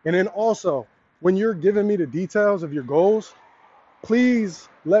 And then also, when you're giving me the details of your goals, please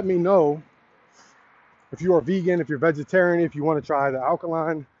let me know if you are vegan, if you're vegetarian, if you want to try the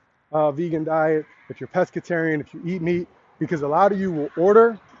alkaline vegan diet, if you're pescatarian, if you eat meat, because a lot of you will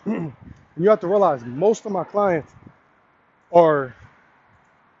order. And you have to realize most of my clients are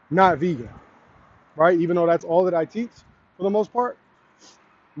not vegan, right? Even though that's all that I teach for the most part,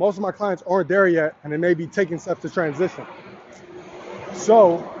 most of my clients aren't there yet, and they may be taking steps to transition.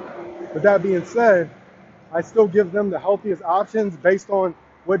 So, with that being said, I still give them the healthiest options based on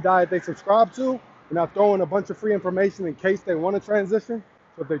what diet they subscribe to, and I throw in a bunch of free information in case they want to transition.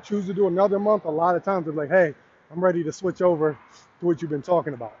 So if they choose to do another month, a lot of times they're like, hey, I'm ready to switch over to what you've been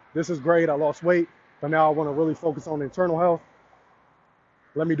talking about. This is great, I lost weight, but now I want to really focus on internal health.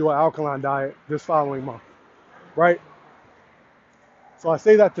 Let me do an alkaline diet this following month, right? So I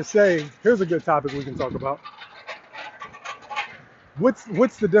say that to say, here's a good topic we can talk about.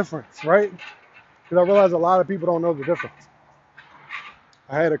 What's the difference, right? Because I realize a lot of people don't know the difference.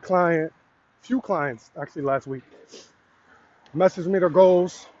 I had a few clients actually last week, message me their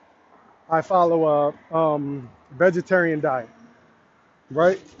goals. I follow a vegetarian diet,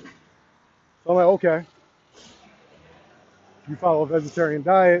 right? So I'm like, okay, you follow a vegetarian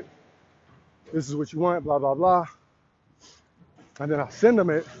diet, this is what you want, blah, blah, blah. And then I send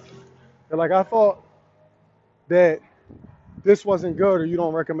them it. They're like, I thought that this wasn't good or you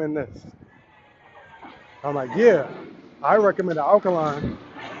don't recommend this. I'm like, yeah, I recommend an alkaline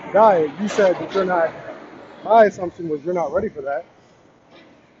diet. You said that you're not, my assumption was you're not ready for that.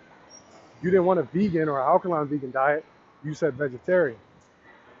 You didn't want a vegan or an alkaline vegan diet. You said vegetarian.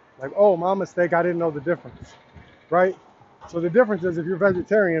 Like, oh, my mistake, I didn't know the difference, right? So the difference is if you're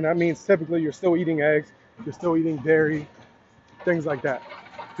vegetarian, that means typically you're still eating eggs, you're still eating dairy, things like that.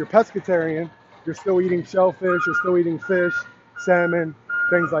 If you're pescatarian, you're still eating shellfish, you're still eating fish, salmon,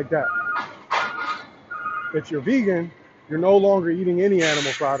 things like that. If you're vegan, you're no longer eating any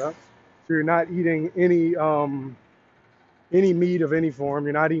animal products, so you're not eating any meat of any form,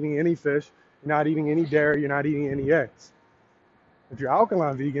 you're not eating any fish, you're not eating any dairy, you're not eating any eggs. If you're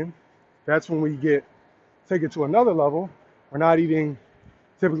alkaline vegan, that's when we take it to another level. We're not eating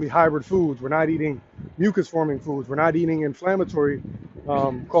typically hybrid foods. We're not eating mucus forming foods. We're not eating inflammatory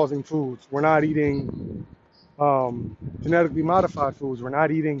causing foods. We're not eating genetically modified foods. We're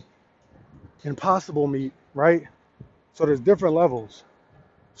not eating impossible meat, right? So there's different levels.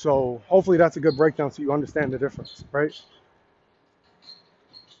 So hopefully that's a good breakdown so you understand the difference, right?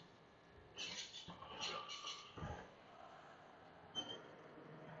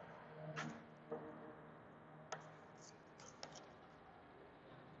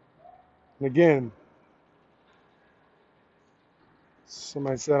 And again,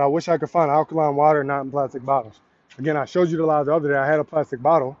 somebody said, I wish I could find alkaline water not in plastic bottles. Again, I showed you the live the other day. I had a plastic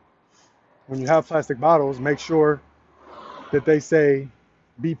bottle. When you have plastic bottles, make sure that they say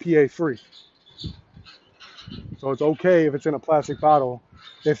BPA free. So it's okay if it's in a plastic bottle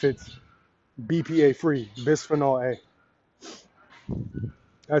if it's BPA free, bisphenol A.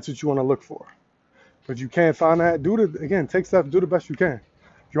 That's what you want to look for. But you can't find that, take steps, do the best you can.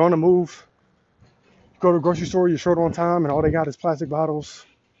 If you're on the move, go to the grocery store, you're short on time, and all they got is plastic bottles,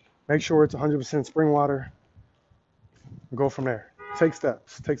 make sure it's 100% spring water, and go from there. Take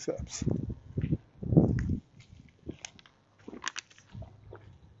steps.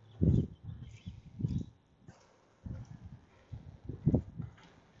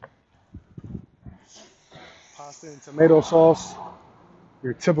 Pasta and tomato sauce.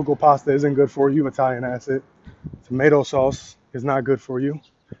 Your typical pasta isn't good for you, Italian acid. Tomato sauce is not good for you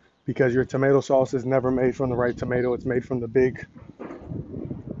because your tomato sauce is never made from the right tomato. It's made from the big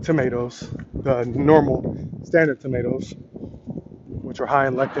tomatoes, the normal standard tomatoes, which are high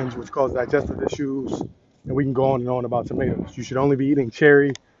in lectins, which cause digestive issues. And we can go on and on about tomatoes. You should only be eating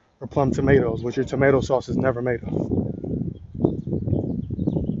cherry or plum tomatoes, which your tomato sauce is never made of.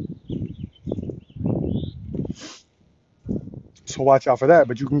 So watch out for that.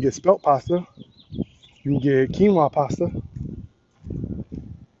 But you can get spelt pasta, you can get quinoa pasta,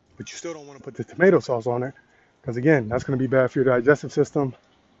 but you still don't want to put the tomato sauce on it because, again, that's going to be bad for your digestive system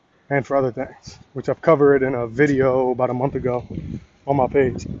and for other things, which I've covered in a video about a month ago on my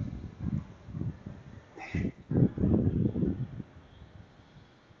page.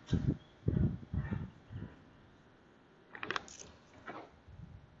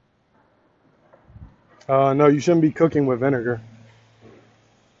 No, you shouldn't be cooking with vinegar.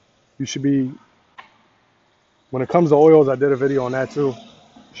 You should be, when it comes to oils, I did a video on that too.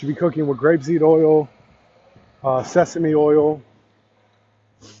 You should be cooking with grapeseed oil, sesame oil.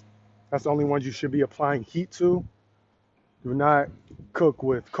 That's the only ones you should be applying heat to. Do not cook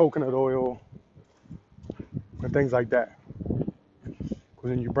with coconut oil and things like that. Because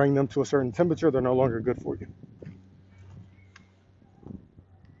when you bring them to a certain temperature, they're no longer good for you.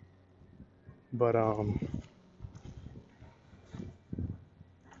 But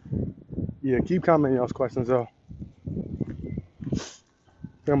yeah, keep commenting y'all's questions though. I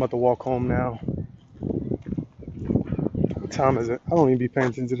think I'm about to walk home now. What time is it? I don't even be paying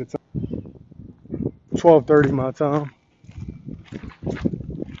attention to the time. 12:30 my time.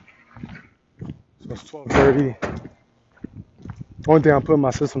 So it's 12:30. Only thing I put in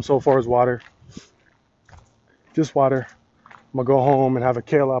my system so far is water. Just water. I'm gonna go home and have a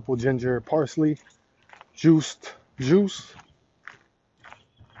kale, apple, ginger, parsley, juiced juice,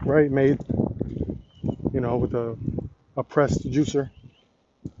 right? Made, with a pressed juicer.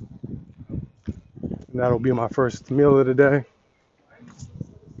 And that'll be my first meal of the day.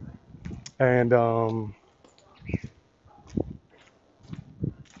 And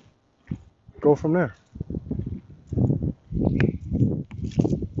go from there.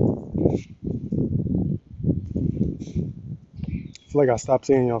 It's like I stopped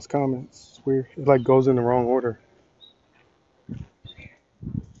seeing y'all's comments. It's weird. It like goes in the wrong order.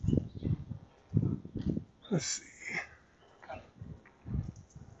 Let's see.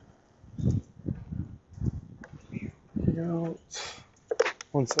 Out.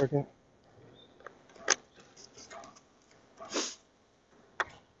 1 second.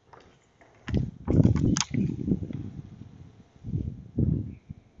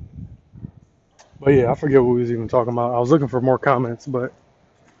 But yeah, I forget what we was even talking about. I was looking for more comments, but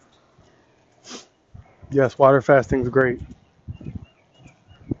yes, water fasting is great.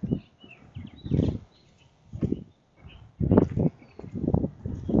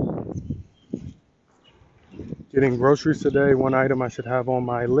 Getting groceries today, one item I should have on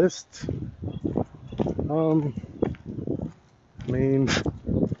my list. Um, I mean,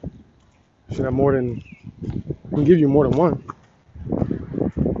 should have more than, I can give you more than one.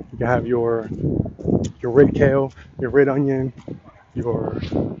 You can have your red kale, your red onion, your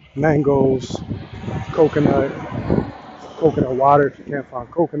mangoes, coconut water if you can't find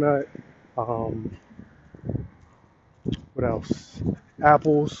coconut. Um, what else?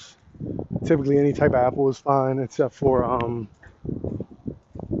 Apples. Typically any type of apple is fine except for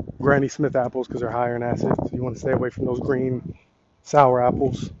Granny Smith apples because they're higher in acid. So you want to stay away from those green sour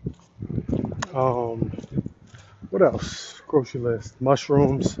apples. Um, what else? Grocery list.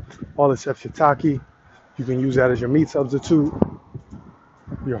 Mushrooms, all except shiitake. You can use that as your meat substitute.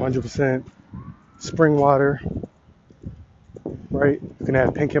 Your 100% spring water, right? You can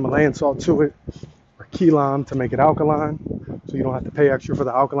add pink Himalayan salt to it or key lime to make it alkaline. So you don't have to pay extra for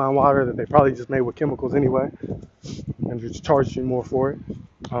the alkaline water that they probably just made with chemicals anyway and just charge you more for it.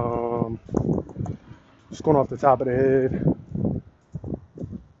 Just going off the top of the head,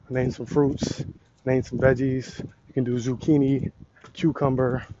 name some fruits, name some veggies. You can do zucchini,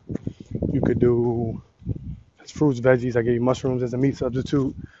 cucumber. You could do fruits, veggies. I gave you mushrooms as a meat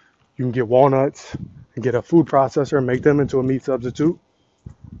substitute. You can get walnuts and get a food processor and make them into a meat substitute.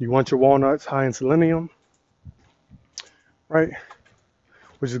 You want your walnuts high in selenium, right?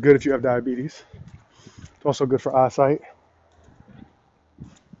 Which is good if you have diabetes. It's also good for eyesight.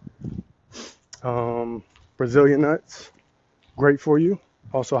 Brazilian nuts, great for you.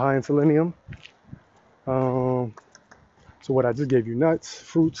 Also high in selenium. So what I just gave you, nuts,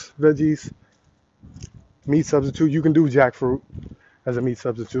 fruits, veggies, meat substitute. You can do jackfruit as a meat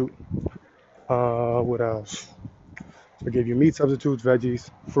substitute. What else? I gave you meat substitutes, veggies,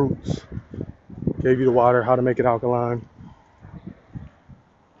 fruits. Gave you the water, how to make it alkaline.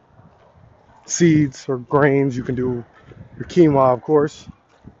 Seeds or grains, you can do your quinoa, of course.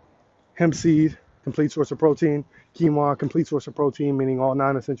 Hemp seed, complete source of protein. Quinoa, complete source of protein, meaning all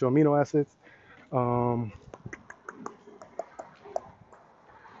 9 essential amino acids.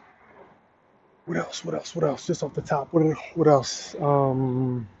 What else? Just off the top, what else? If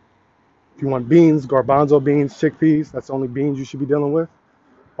you want beans, garbanzo beans, chickpeas, that's the only beans you should be dealing with.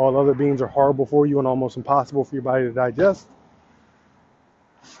 All other beans are horrible for you and almost impossible for your body to digest.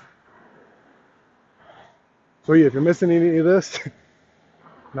 So yeah, if you're missing any of this,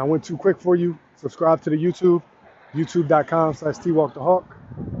 and I went too quick for you, subscribe to the YouTube, youtube.com/TWalkTheHawk.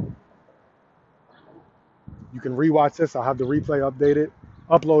 You can rewatch this. I'll have the replay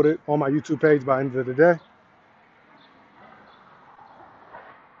uploaded on my YouTube page by the end of the day.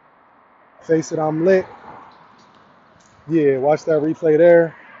 Face it, I'm lit. Yeah, watch that replay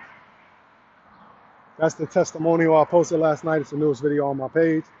there. That's the testimonial I posted last night. It's the newest video on my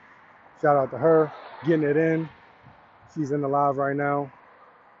page. Shout out to her, getting it in. She's in the live right now.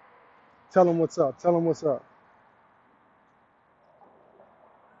 Tell them what's up. Tell them what's up.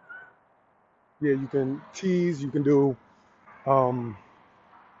 Yeah, you can teas. You can do um,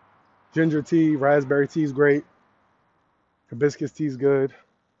 ginger tea, raspberry tea is great. Hibiscus tea is good.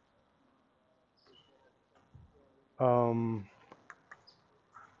 Um,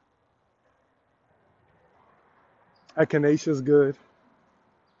 Echinacea is good.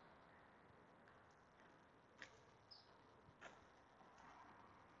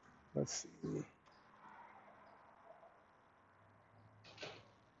 Let's see.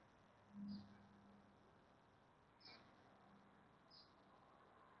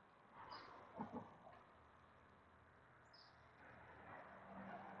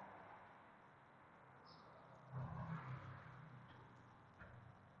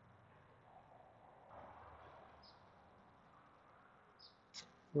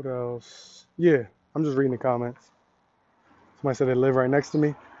 What else? Yeah, I'm just reading the comments. Somebody said they live right next to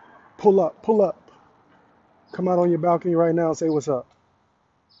me. Pull up, pull up. Come out on your balcony right now and say what's up.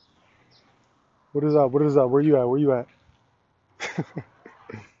 What is up? What is up? Where you at? Where you at?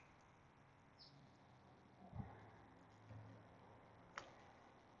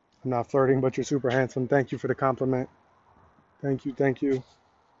 I'm not flirting, but you're super handsome. Thank you for the compliment. Thank you, thank you.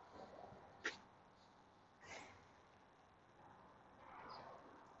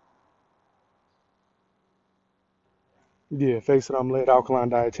 Yeah, face it, I'm lit. Alkaline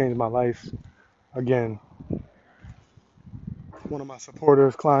diet changed my life. Again, one of my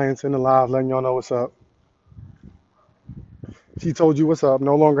supporters, clients in the live, letting y'all know what's up. She told you what's up.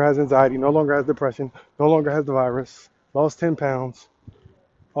 No longer has anxiety. No longer has depression. No longer has the virus. Lost 10 pounds,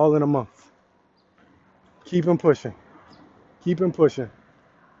 all in a month. Keep him pushing. Keep him pushing.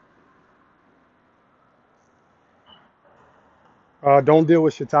 Don't deal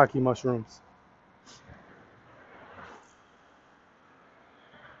with shiitake mushrooms.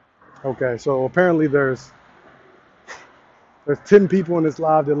 Okay, so apparently there's 10 people in this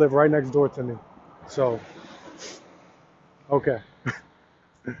live that live right next door to me. So, okay,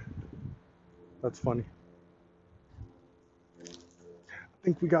 that's funny. I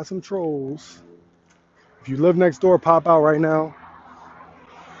think we got some trolls. If you live next door, pop out right now.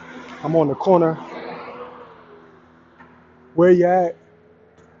 I'm on the corner. Where you at?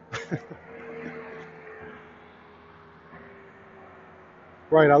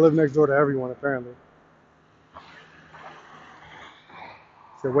 Right, I live next door to everyone apparently.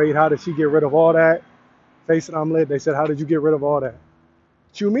 Said, wait, how did she get rid of all that? Face it, I'm lit. They said, how did you get rid of all that?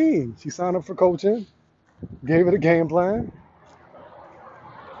 What you mean? She signed up for coaching, gave it a game plan,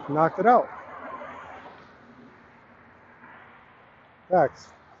 knocked it out. Facts.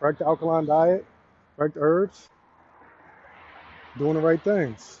 Correct alkaline diet, correct herbs, doing the right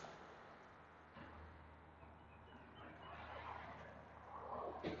things.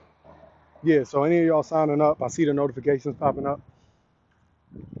 Yeah, so any of y'all signing up, I see the notifications popping up.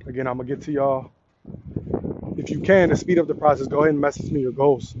 Again, I'm gonna get to y'all. If you can, to speed up the process, go ahead and message me your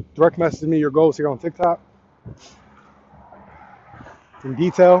goals. Direct message me your goals here on TikTok in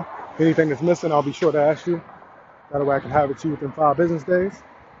detail. Anything that's missing, I'll be sure to ask you. That way I can have it to you within 5 business days.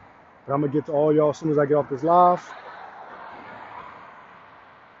 But I'm gonna get to all y'all as soon as I get off this live.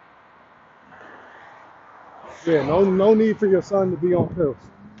 Yeah, no need for your son to be on pills.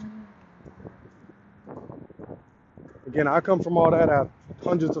 Again, I come from all that. I have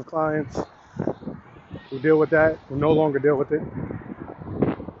hundreds of clients who deal with that, who no longer deal with it.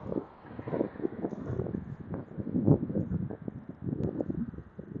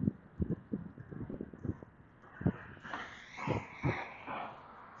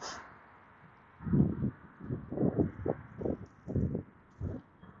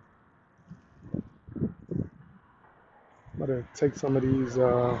 I'm gonna take some of these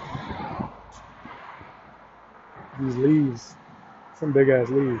leaves, some big ass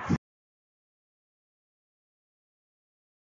leaves.